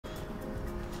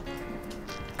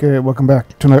Okay, welcome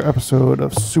back to another episode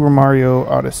of Super Mario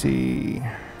Odyssey.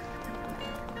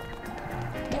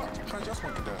 What? I just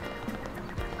went to that.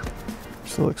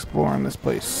 Still exploring this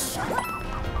place.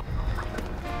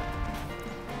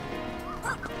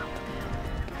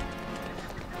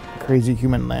 Crazy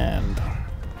human land.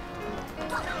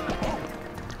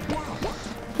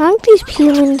 Aren't these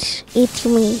humans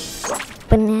eating me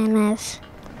bananas?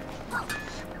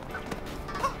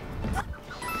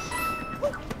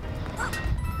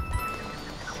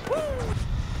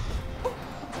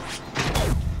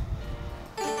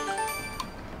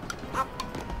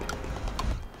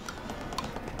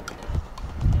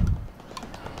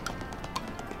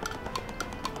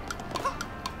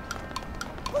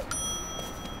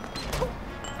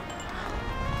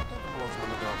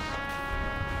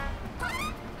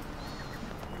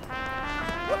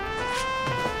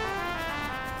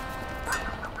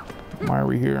 Why are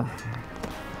we here?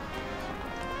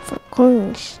 For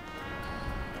coins.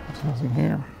 There's nothing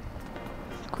here.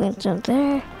 Coins are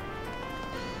there.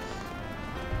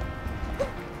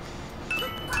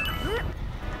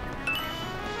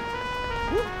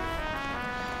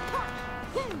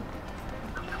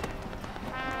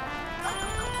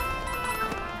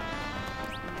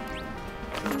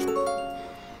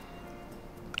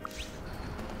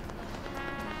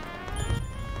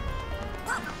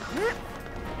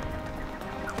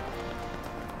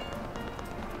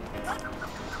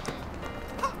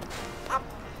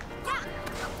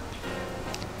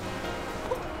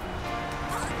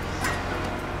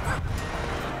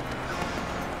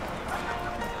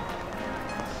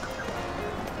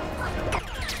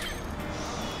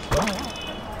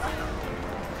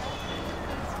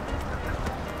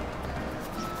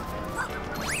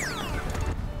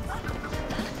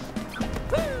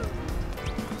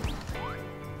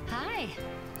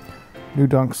 New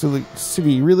Donk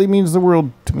City really means the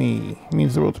world to me.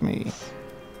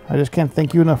 I just can't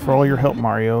thank you enough for all your help,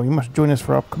 Mario. You must join us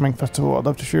for our upcoming festival. I'd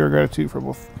love to share our gratitude for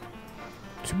both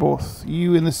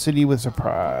you and the city with a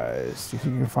surprise. Do you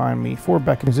think you can find me 4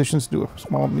 backing musicians to do a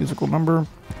small musical number?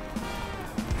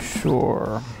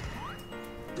 Sure.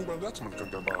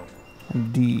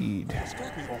 Indeed.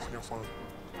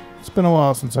 It's been a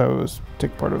while since I was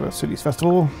take part of a city's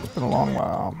festival. It's been a long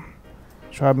while.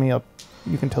 Try me up.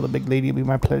 You can tell the big lady it'll be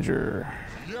my pleasure.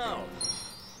 Yeah.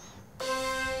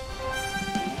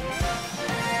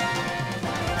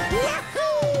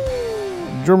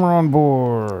 Drummer on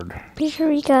board. Be sure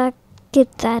we gotta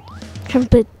get that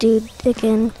trumpet dude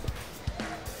again.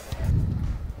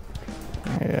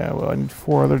 Yeah, well, I need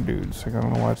 4 other dudes. I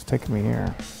don't know why it's taking me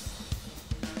here.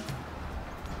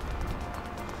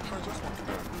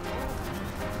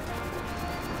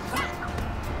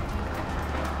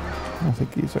 I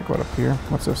think he's like, what, up here?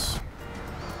 What's this?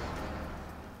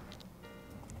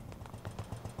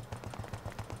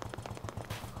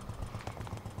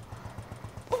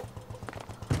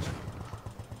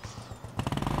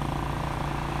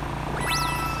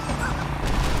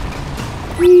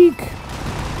 Eek!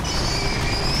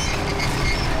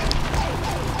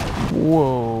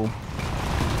 Whoa.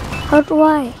 How do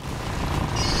I?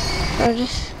 Or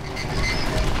just...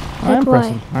 I am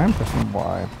Y. pressing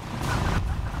Y.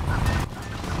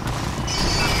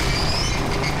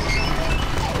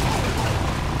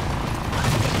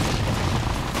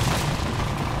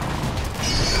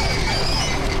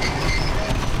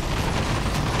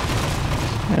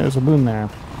 There's a moon there.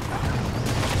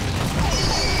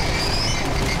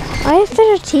 Why is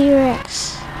there a T-Rex?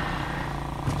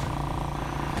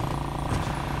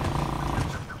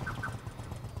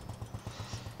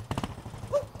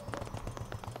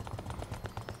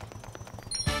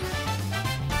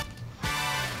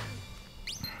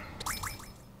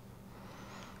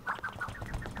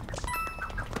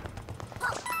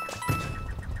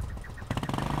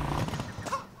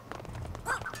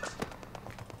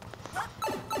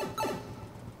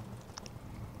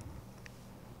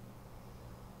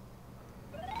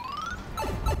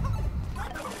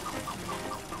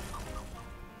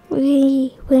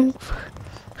 We went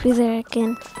through there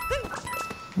again.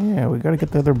 Yeah, we gotta get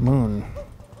the other moon.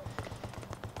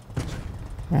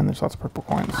 Man, there's lots of purple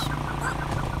coins.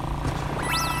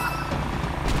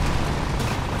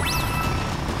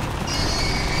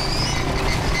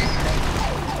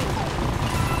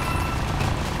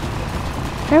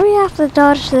 Here we have to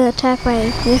dodge the attack by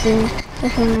moving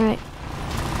left and right.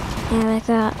 Yeah, like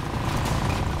that.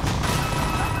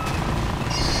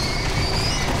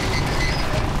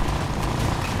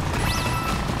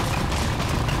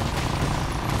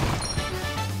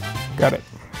 Got it.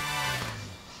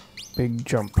 Big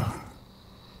jump.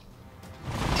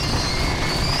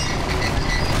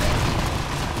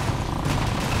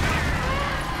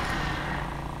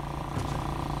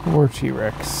 Poor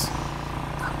T-Rex.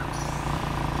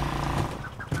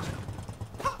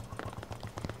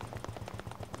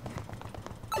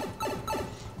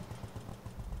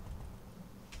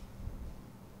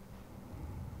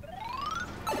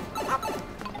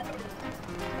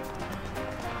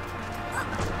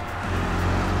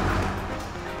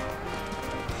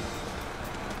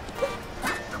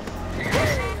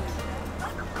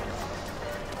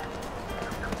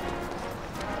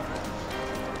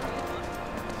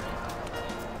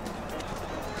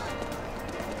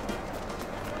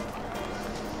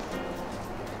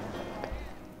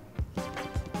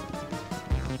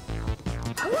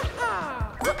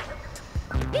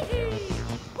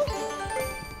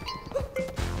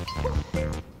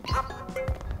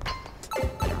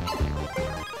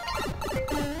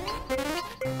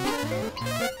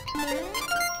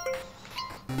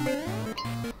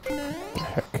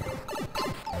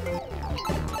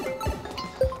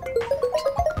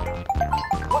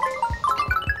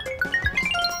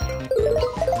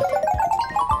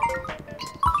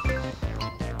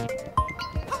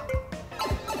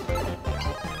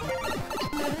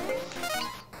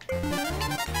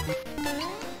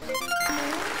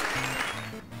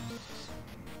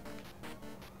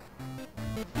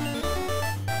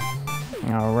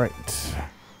 All right.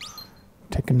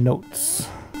 Taking notes.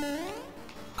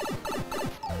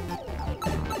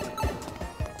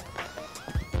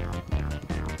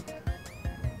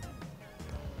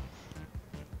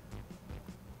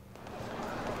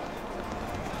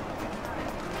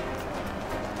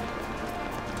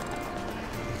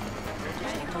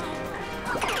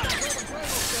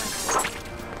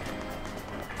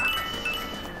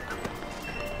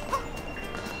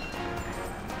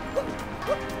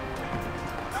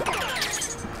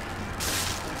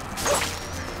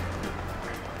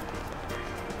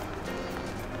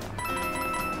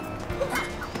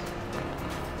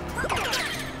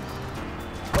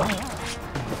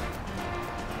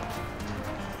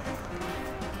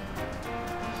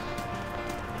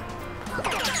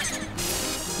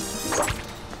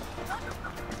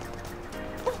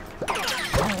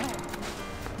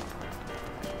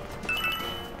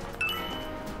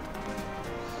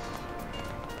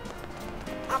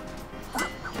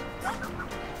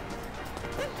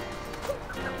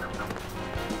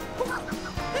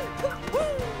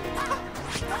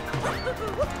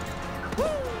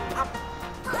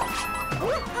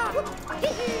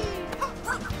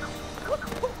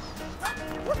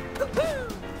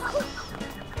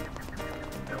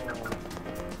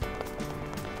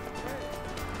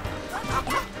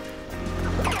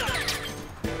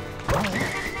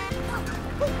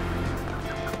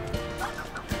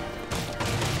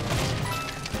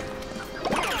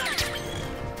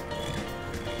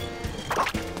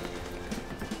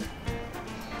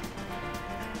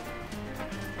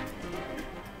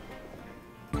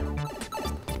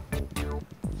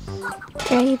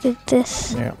 I did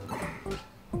this. Yeah.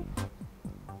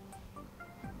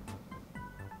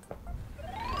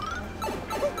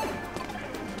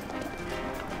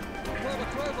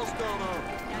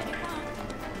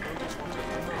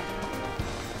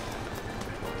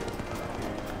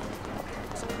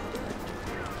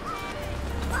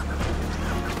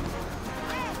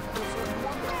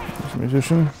 There's a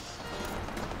musician.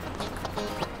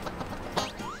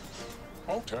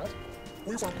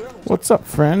 What's up,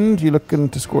 friend? You looking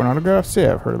to score an autograph?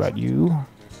 Yeah, I've heard about you.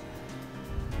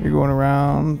 You're going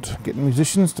around getting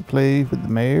musicians to play with the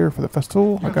mayor for the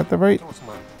festival. I got that right?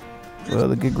 Well,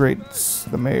 the gig rates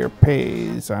the mayor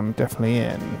pays, I'm definitely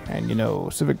in. And you know,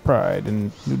 civic pride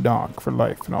and new donk for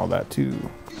life and all that too.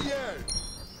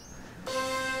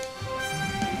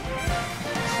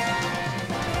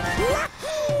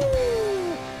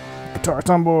 Guitar's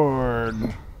on board.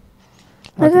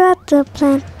 Look at the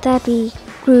plant that we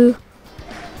grew.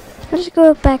 Let's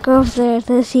go back over there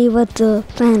to see what the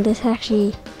plant is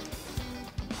actually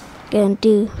gonna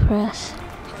do for us.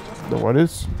 The what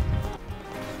is?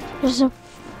 There's a,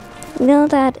 you know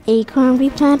that acorn we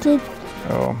planted?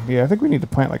 Oh, yeah, I think we need to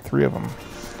plant like 3 of them.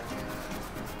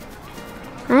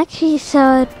 I actually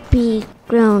saw it be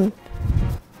grown.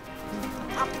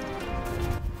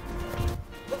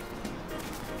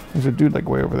 There's a dude like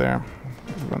way over there.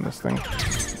 Let's run this thing.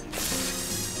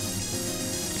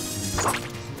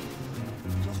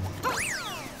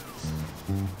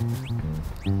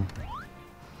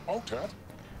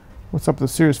 What's up with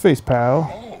the serious face,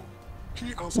 pal?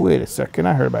 Wait a second,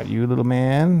 I heard about you, little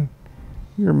man.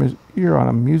 You're on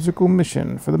a musical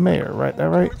mission for the mayor, right? That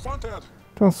right?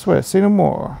 Don't sweat, say no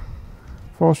more.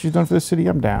 For all she's done for the city,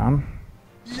 I'm down.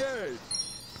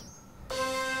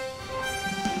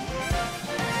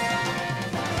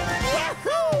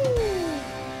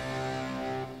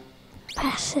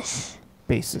 this?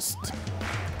 Bassist.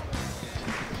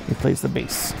 He plays the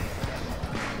bass.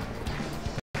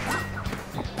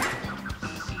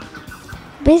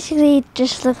 Basically, it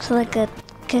just looks like a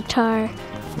guitar.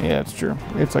 Yeah, it's true.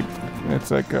 It's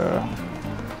like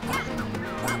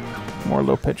more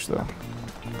low pitch though.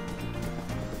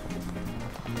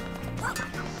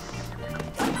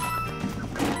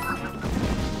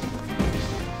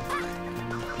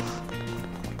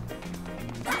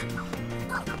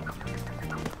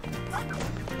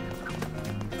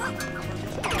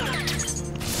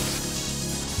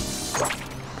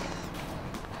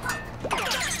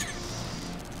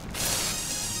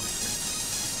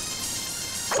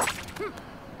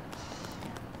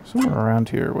 Somewhere around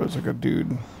here was like a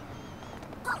dude.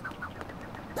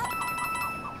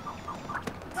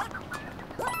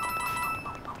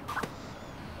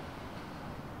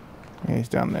 Yeah, he's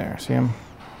down there. See him?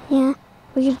 Yeah,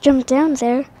 we could jump down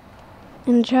there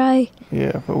and try.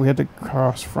 Yeah, but we had to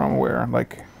cross from where?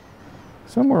 Like,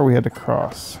 somewhere we had to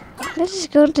cross. Let's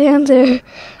just go down there.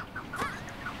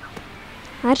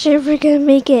 Not sure if we're gonna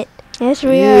make it. Yes,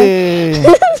 we Yay!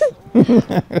 are.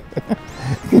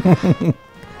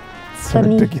 So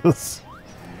Funny. ridiculous.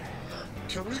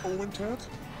 Can we all win, Ted?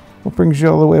 What brings you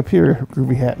all the way up here,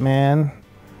 Groovy Hat Man?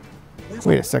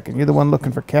 Wait a second, you're the one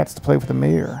looking for cats to play with the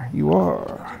mayor. You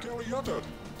are. Kelly, you're dead.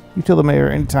 You tell the mayor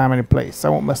anytime, any place. I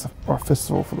won't mess up our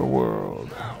festival for the world.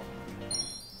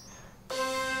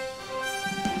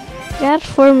 Got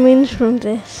 4 moons from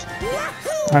this.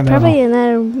 I know. Probably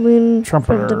another moon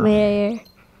Trumpeter. from the mayor.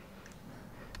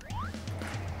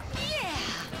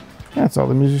 That's all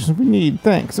the musicians we need.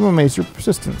 Thanks. I'm amazed at your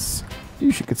persistence. You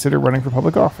should consider running for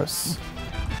public office.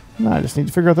 No, I just need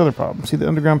to figure out the other problem. See, the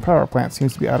underground power plant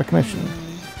seems to be out of commission.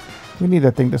 We need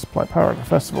that thing to supply power to the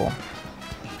festival.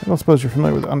 I don't suppose you're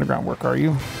familiar with the underground work, are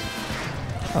you?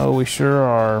 Oh, we sure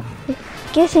are.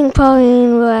 Guessing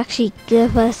Pauline will actually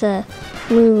give us a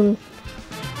moon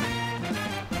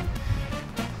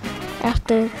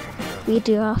after we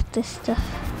do all this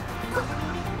stuff.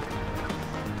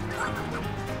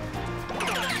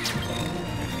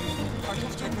 Are you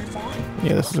taking me far?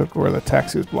 Yeah, this is where the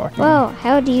taxi was blocking. Whoa,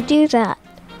 how do you do that?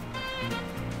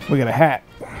 We got a hat.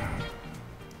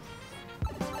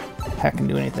 Hat can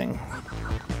do anything.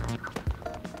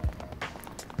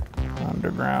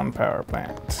 Underground power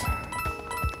plant.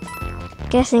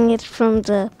 Guessing it's from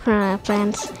the piranha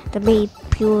plants that made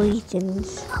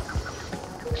poisons.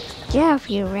 Get off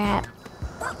your rat.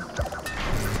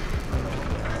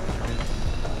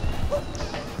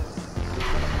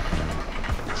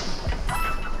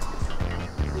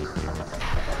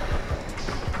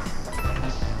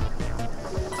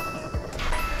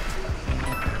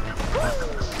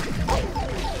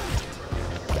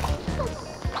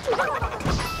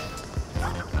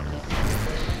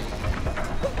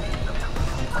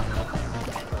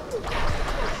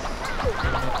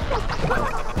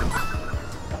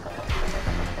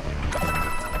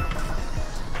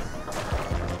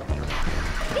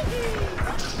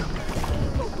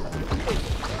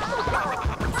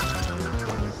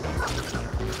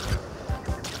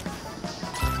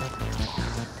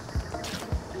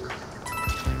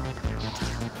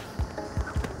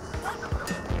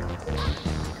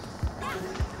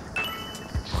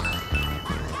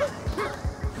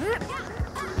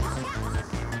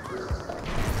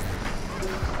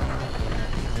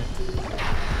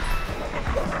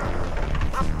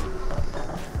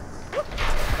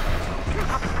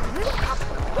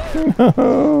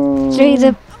 It's really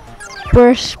the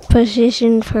worst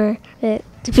position for it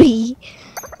to be.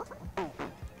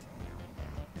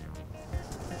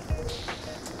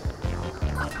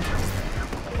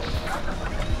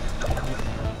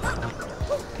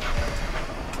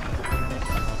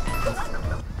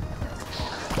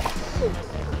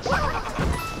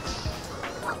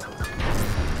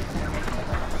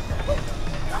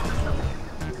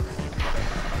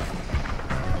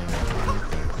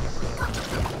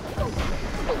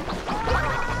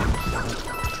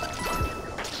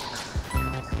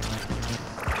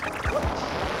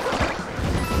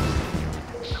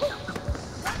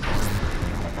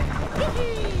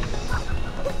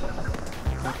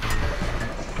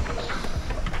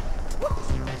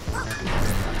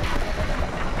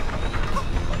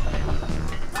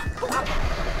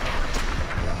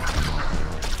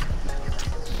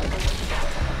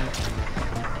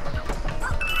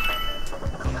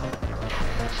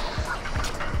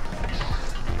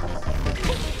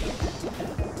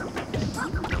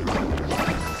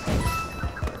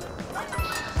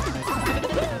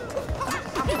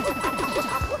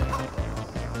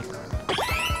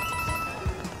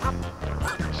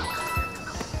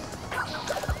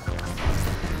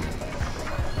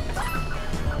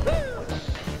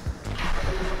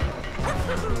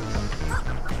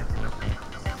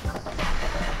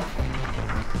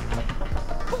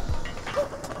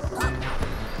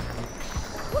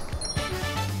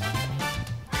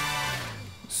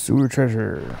 Sewer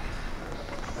treasure.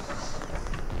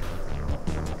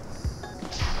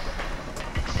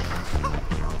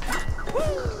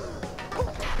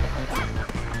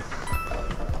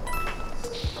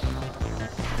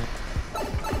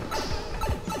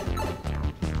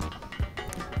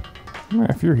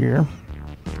 If you're here,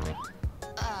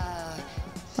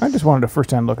 I just wanted a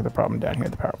first-hand look at the problem down here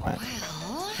at the power plant.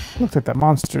 Looks like that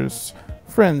monster's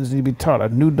friends need to be taught a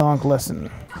new donk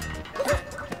lesson.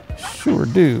 Sure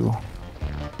do.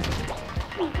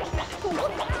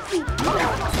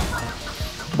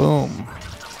 Boom.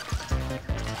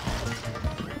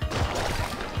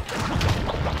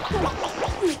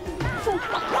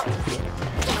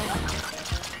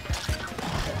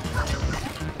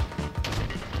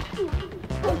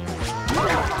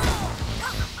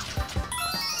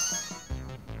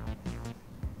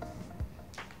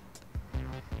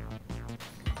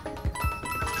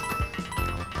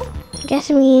 Guess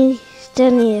we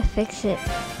still need to fix it.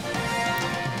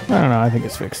 I don't know, I think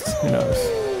it's fixed. Who knows?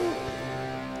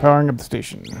 Powering up the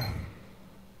station.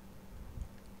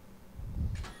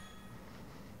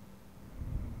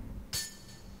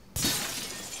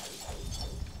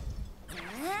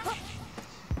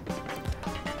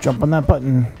 Jump on that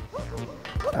button.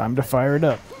 Time to fire it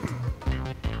up.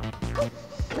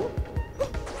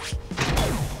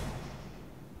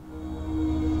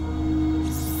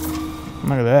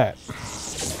 Look at that.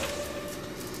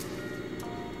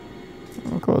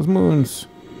 Look at those moons.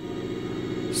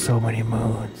 So many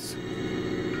moons.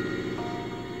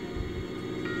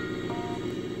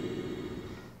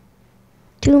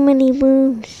 Too many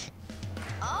moons.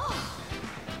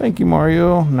 Thank you,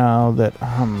 Mario. Now that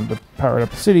the powered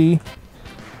up city,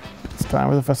 it's time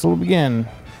for the festival to begin.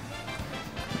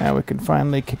 Now we can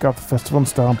finally kick off the festival in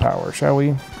style and power, shall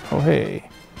we? Oh hey.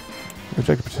 Would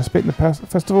you like to participate in the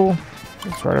festival?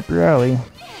 It's right up your alley.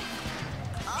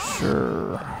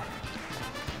 Sure.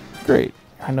 Great.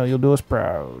 I know you'll do us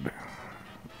proud.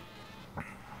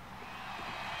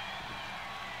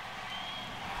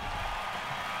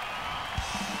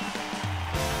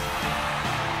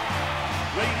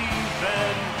 Ladies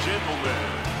and gentlemen,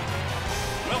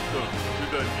 welcome to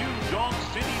the New Donk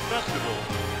City Festival,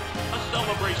 a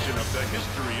celebration of the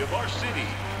history of our city.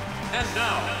 And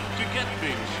now, to get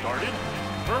things started,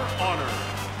 her honor,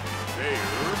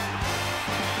 Mayor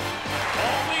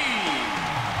Pauline.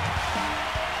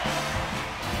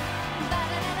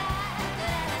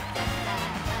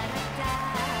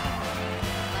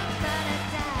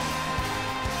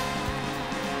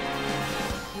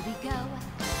 Here we go,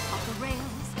 off the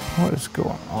rails. What is going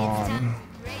It's on? time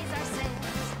to raise our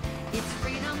sails. It's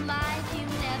freedom like you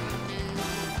never knew.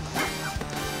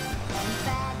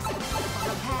 Bags on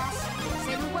the pass.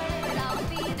 Say the word, I'll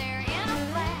be there in a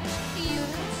flash. You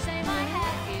could say my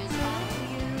hat is off to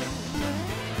you.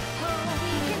 Oh,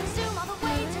 we can zoom all the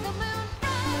way to the moon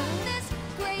from this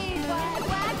great wide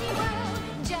wacky world.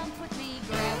 Jump with me,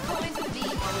 grab coins with me,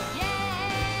 oh yeah.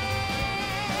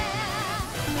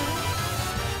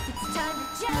 It's time to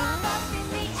jump up in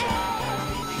the air.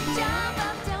 Jump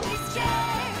up, don't be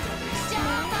scared.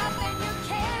 Jump up and your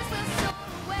cares will soar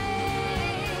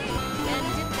away. And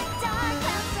if the dark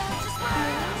clouds are just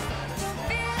words, don't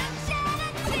fear, don't shed a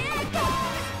tear,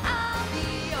 'cause I'll be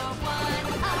your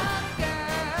one-up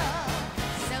girl.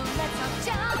 So let's all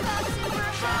jump up super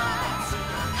high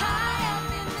up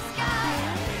in the sky.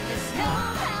 There's no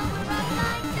power of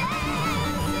like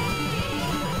dancing.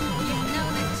 You know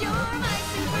that you're my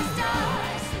superstar,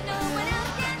 so no one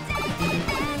else can take me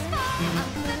this far. I'm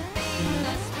flipping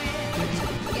the switch.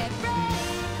 Get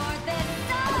ready for this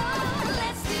song.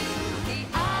 Let's do the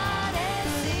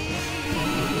Odyssey.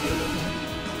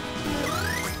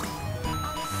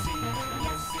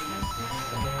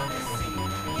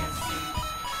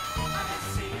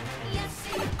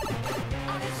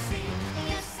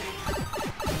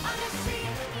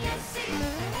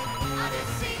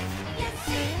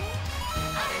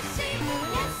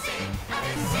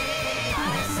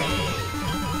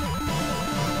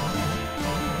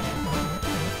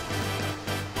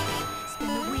 Spin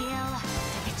the wheel,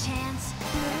 take a chance.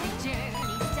 Every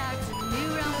journey starts a new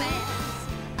romance.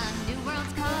 A new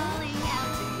world's calling out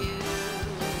to you.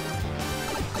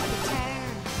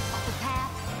 Turn off the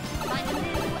path, find a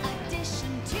new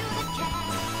addition to the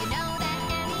cast. You know that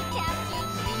any captain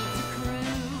needs a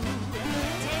crew.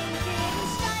 Taking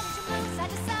stride as you move side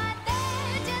to side,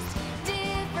 they're just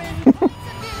different points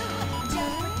of view.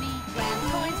 Jump with me, grab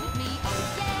coins with me, oh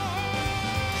yeah.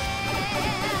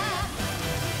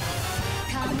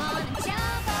 Come on and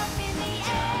jump up in the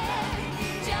air.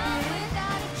 Jump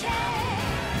without a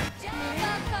care. Jump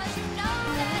up 'cause you know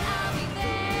that I'll be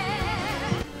there.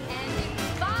 And if you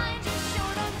find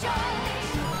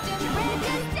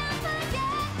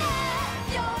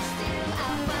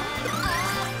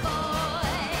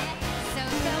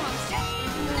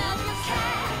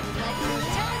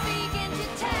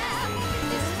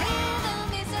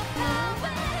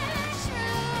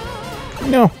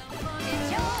No.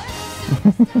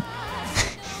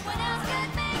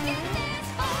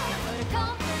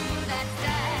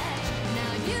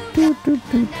 Do, do,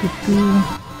 do, do, do.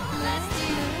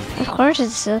 Of course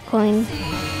it's a coin.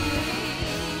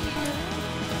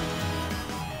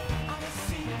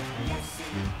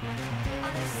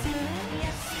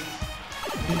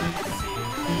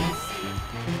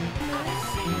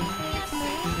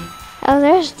 Oh,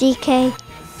 there's DK.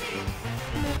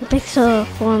 Pixel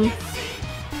form.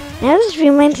 Now this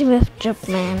reminds me of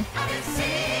Jumpman.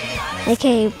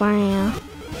 aka Mario.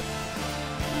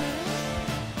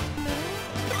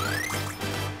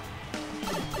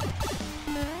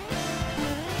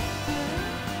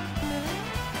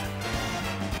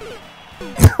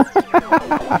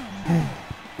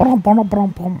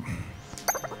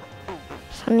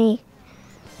 Funny.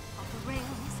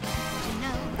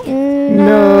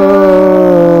 No.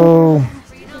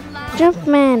 Jump,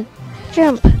 man.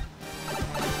 Jump.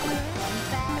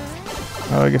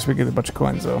 Oh, I guess we get a bunch of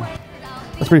coins though.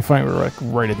 That's pretty funny. We're like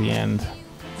right at the end.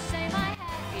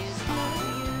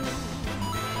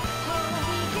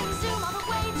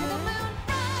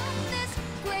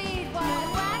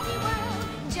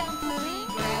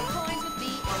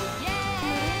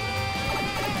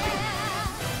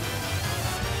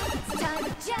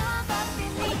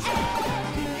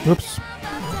 Whoops.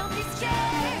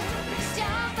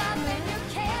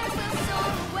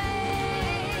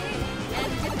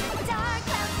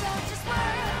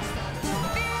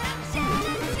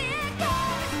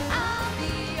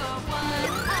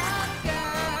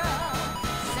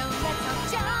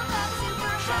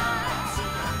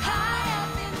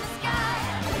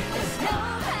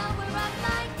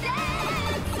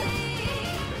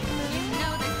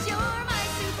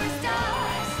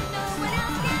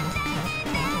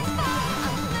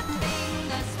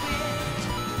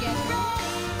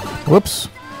 Whoops.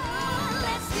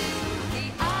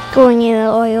 Going in the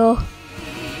oil.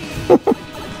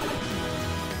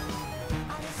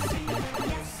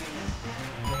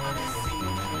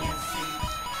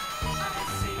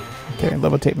 Okay,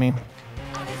 levitate me.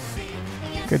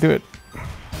 Okay, do it.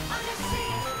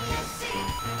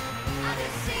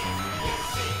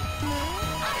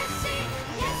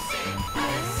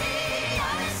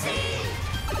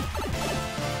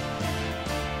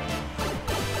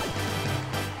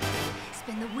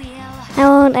 I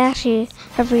won't actually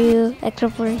cover you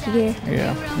except for here.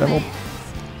 Yeah, that will.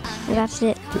 And that's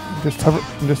it. Just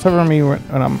hover me when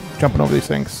I'm jumping over these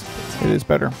things. It is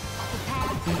better.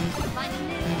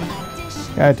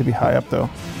 I had to be high up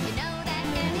though.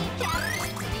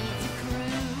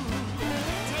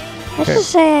 Let's just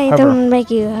say I hover. don't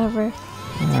make you hover.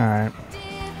 All right.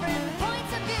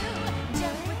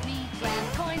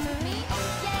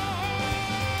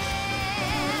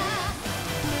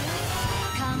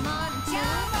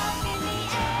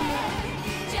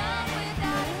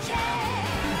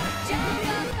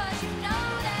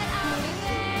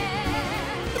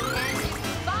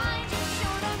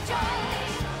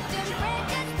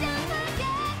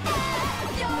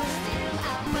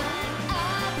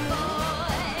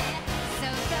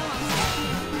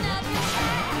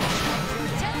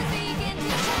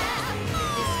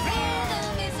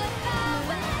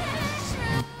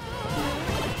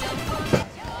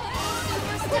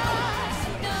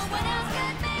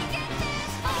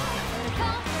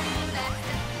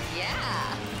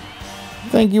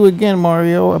 Thank you again,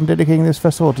 Mario. I'm dedicating this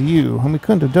festival to you, and we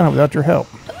couldn't have done it without your help.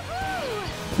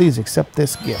 Please accept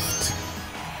this gift.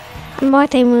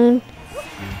 Marte Moon.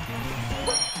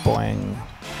 Boing.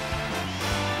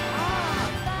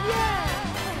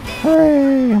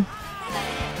 Hooray!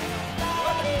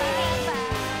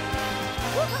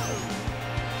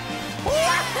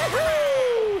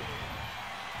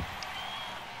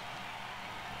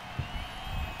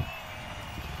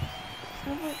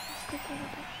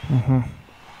 Mm-hmm.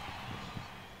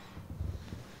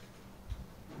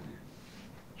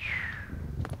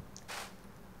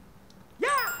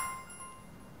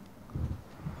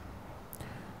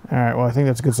 Alright, well, I think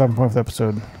that's a good stopping point for the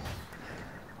episode.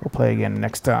 We'll play again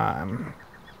next time.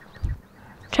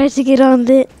 Tries to get on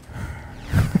it.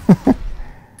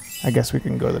 I guess we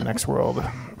can go to the next world.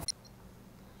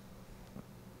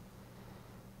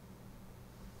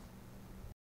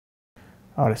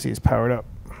 Odyssey is powered up.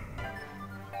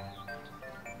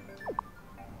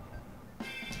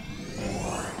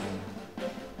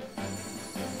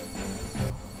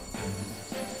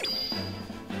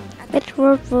 Which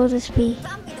world will this be?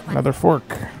 Another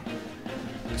fork.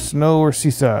 Snow or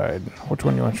seaside? Which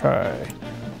one do you want to try?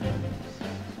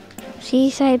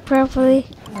 Seaside, probably.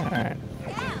 Alright.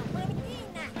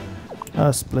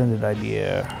 A splendid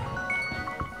idea.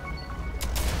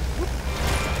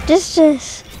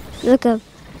 Just look up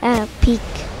at a peek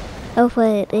of what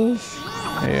it is.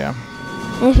 Yeah.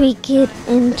 If we get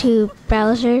into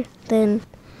browser, then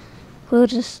we'll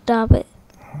just stop it.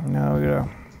 No,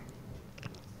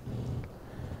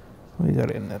 we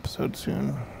gotta end the episode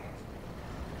soon.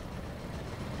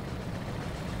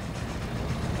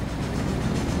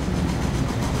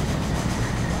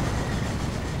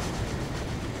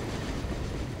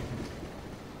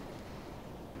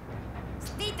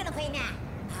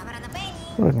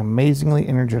 What an amazingly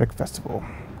energetic festival.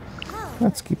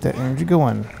 Let's keep that energy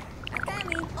going.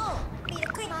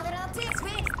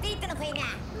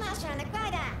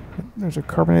 There's a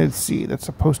carbonated sea that's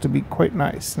supposed to be quite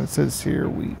nice, and it says here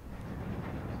we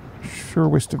sure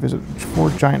wish to visit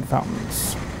 4 giant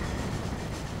fountains.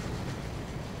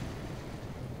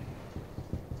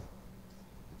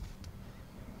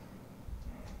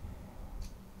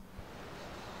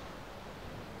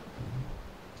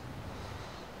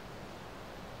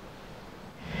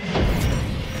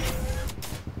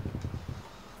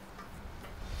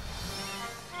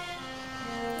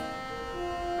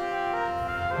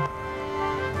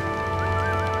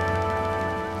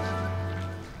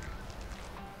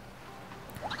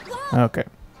 Okay.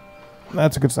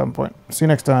 That's a good stopping point. See you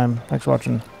next time. Thanks for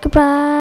watching. Goodbye.